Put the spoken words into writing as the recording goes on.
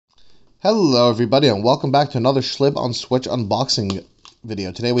Hello everybody and welcome back to another Schlib on Switch unboxing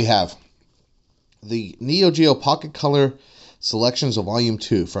video. Today we have the Neogeo Pocket Color Selections of Volume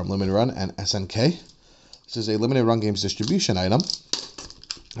 2 from Limited Run and SNK. This is a Limited Run Games distribution item.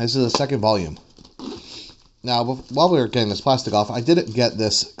 This is the second volume. Now, while we were getting this plastic off, I did get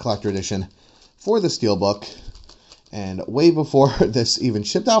this collector edition for the Steelbook, and way before this even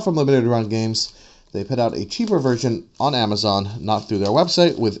shipped out from Limited Run Games, they put out a cheaper version on Amazon, not through their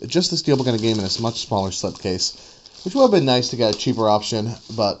website, with just the Steelbook and a game in a much smaller slipcase, which would have been nice to get a cheaper option,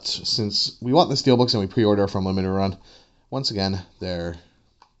 but since we want the Steelbooks and we pre-order from Limited Run, once again, they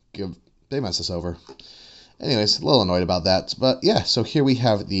mess us over. Anyways, a little annoyed about that, but yeah, so here we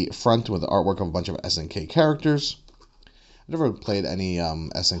have the front with the artwork of a bunch of SNK characters. I've never played any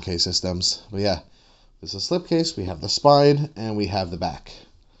SNK systems, but yeah, this is a slipcase, we have the spine, and we have the back.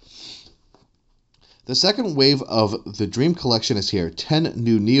 The second wave of the Dream Collection is here. 10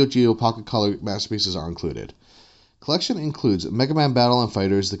 new Neogeo Pocket Color masterpieces are included. Collection includes Mega Man Battle and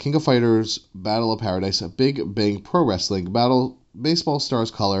Fighters, The King of Fighters, Battle of Paradise, Big Bang Pro Wrestling, Battle Baseball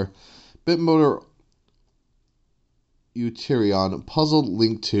Stars Color, Bitmotor Euterion, Puzzle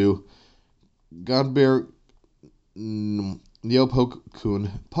Link 2, Godbear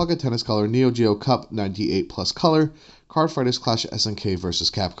Neopokun, Pocket Tennis Color, Neogeo Cup 98 Plus Color, Card Fighters Clash SNK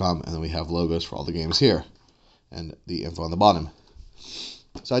vs. Capcom, and then we have logos for all the games here, and the info on the bottom.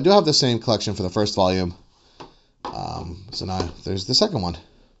 So I do have the same collection for the first volume, so now there's the second one. So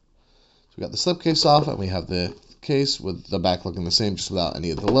we got the slipcase off, and we have the case with the back looking the same, just without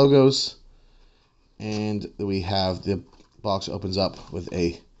any of the logos. And we have the box opens up with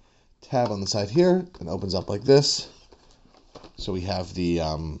a tab on the side here, and opens up like this. So we have the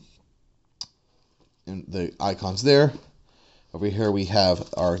icons there. Over here we have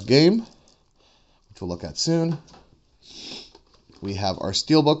our game, which we'll look at soon. We have our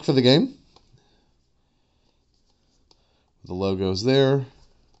Steelbook for the game. The logos there.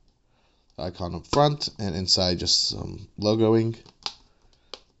 The icon up front, and inside just some logoing.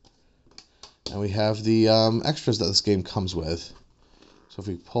 And we have the extras that this game comes with. So if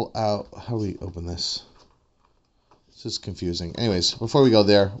we pull out, how do we open this? This is confusing. Anyways, before we go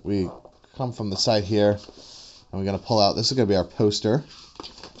there, we come from the side here, and we're going to pull out, this is going to be our poster.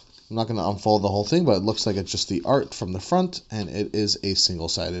 I'm not going to unfold the whole thing, but it looks like it's just the art from the front, and it is a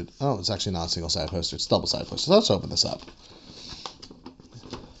single-sided, oh, it's actually not a single-sided poster, it's a double-sided poster. So let's open this up.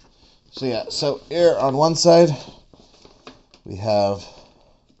 So yeah, so here on one side, we have,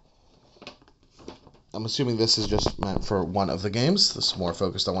 I'm assuming this is just meant for one of the games. This is more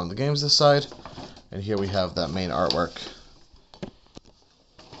focused on one of the games this side. And here we have that main artwork.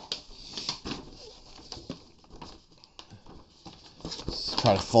 Let's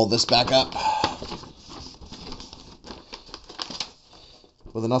try to fold this back up.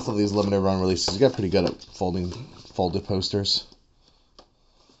 With enough of these limited run releases, you get pretty good at folding folded posters.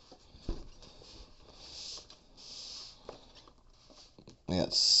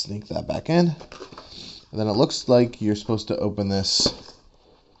 Let's sneak that back in. And then it looks like you're supposed to open this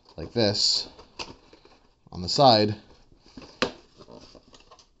like this. On the side.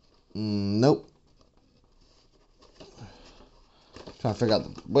 Nope. Trying to figure out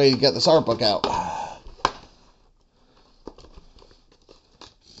the way to get this art book out.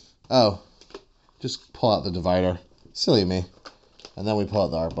 Oh. Just pull out the divider. Silly me. And then we pull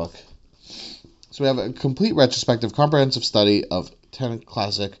out the art book. So we have a complete retrospective comprehensive study of 10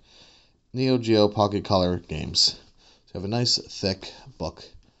 classic Neogeo Pocket Color games. So we have a nice thick book.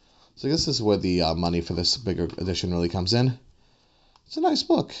 So I guess this is where the money for this bigger edition really comes in. It's a nice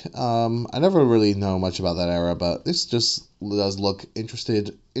book. I never really know much about that era, but this just does look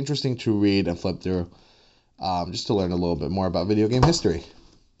interesting to read and flip through, just to learn a little bit more about video game history.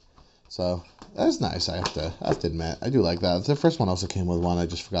 So that's nice. I have to admit, I do like that. The first one also came with one. I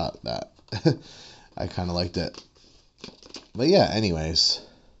just forgot that. I kind of liked it. But yeah, anyways.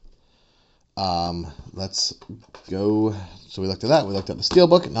 Let's go. So we looked at that. We looked at the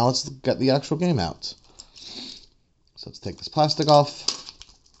Steelbook. Now let's get the actual game out. So let's take this plastic off.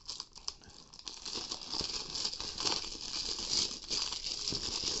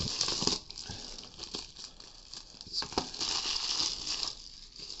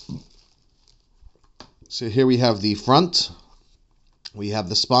 So here we have the front. We have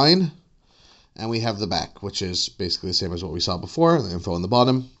the spine. And we have the back, which is basically the same as what we saw before. The info on the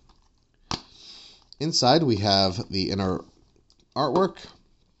bottom. Inside, we have the inner artwork.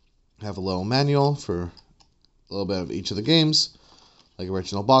 We have a little manual for a little bit of each of the games, like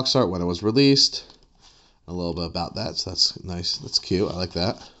original box art when it was released. A little bit about that, so that's nice. That's cute. I like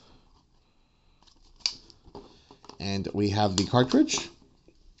that. And we have the cartridge.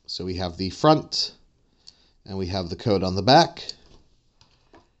 So we have the front, and we have the code on the back.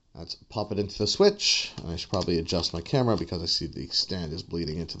 Let's pop it into the Switch. I should probably adjust my camera because I see the stand is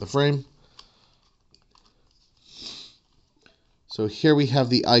bleeding into the frame. So here we have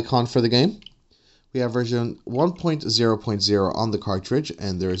the icon for the game. We have version 1.0.0 on the cartridge,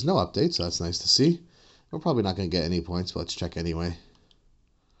 and there is no update, so that's nice to see. We're probably not going to get any points, but let's check anyway.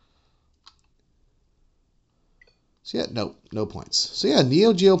 So yeah, no points. So yeah,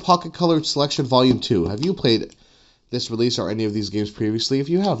 Neogeo Pocket Color Selection Volume 2. Have you played this release or any of these games previously? If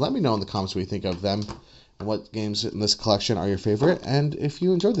you have, let me know in the comments what you think of them and what games in this collection are your favorite. And if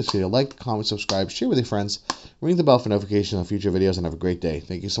you enjoyed this video, like, comment, subscribe, share with your friends, ring the bell for notifications on future videos, and have a great day.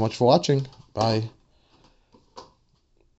 Thank you so much for watching. Bye.